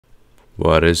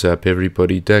What is up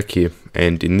everybody, Dak here,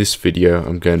 and in this video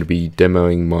I'm going to be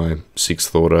demoing my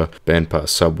 6th order bandpass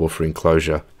subwoofer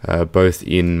enclosure, both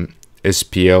in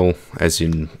SPL, as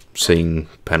in seeing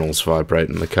panels vibrate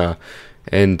in the car,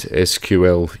 and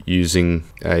SQL using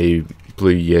a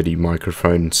Blue Yeti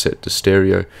microphone set to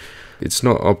stereo. It's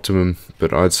not optimum,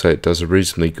 but I'd say it does a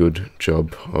reasonably good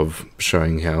job of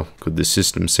showing how good the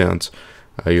system sounds.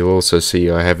 You'll also see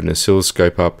I have an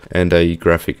oscilloscope up and a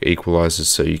graphic equalizer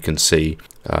so you can see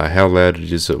how loud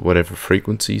it is at whatever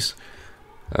frequencies.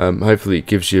 Hopefully it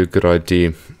gives you a good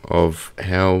idea of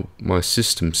how my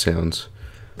system sounds.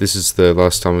 This is the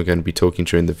last time I'm going to be talking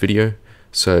during the video,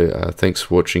 so thanks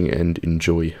for watching and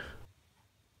enjoy.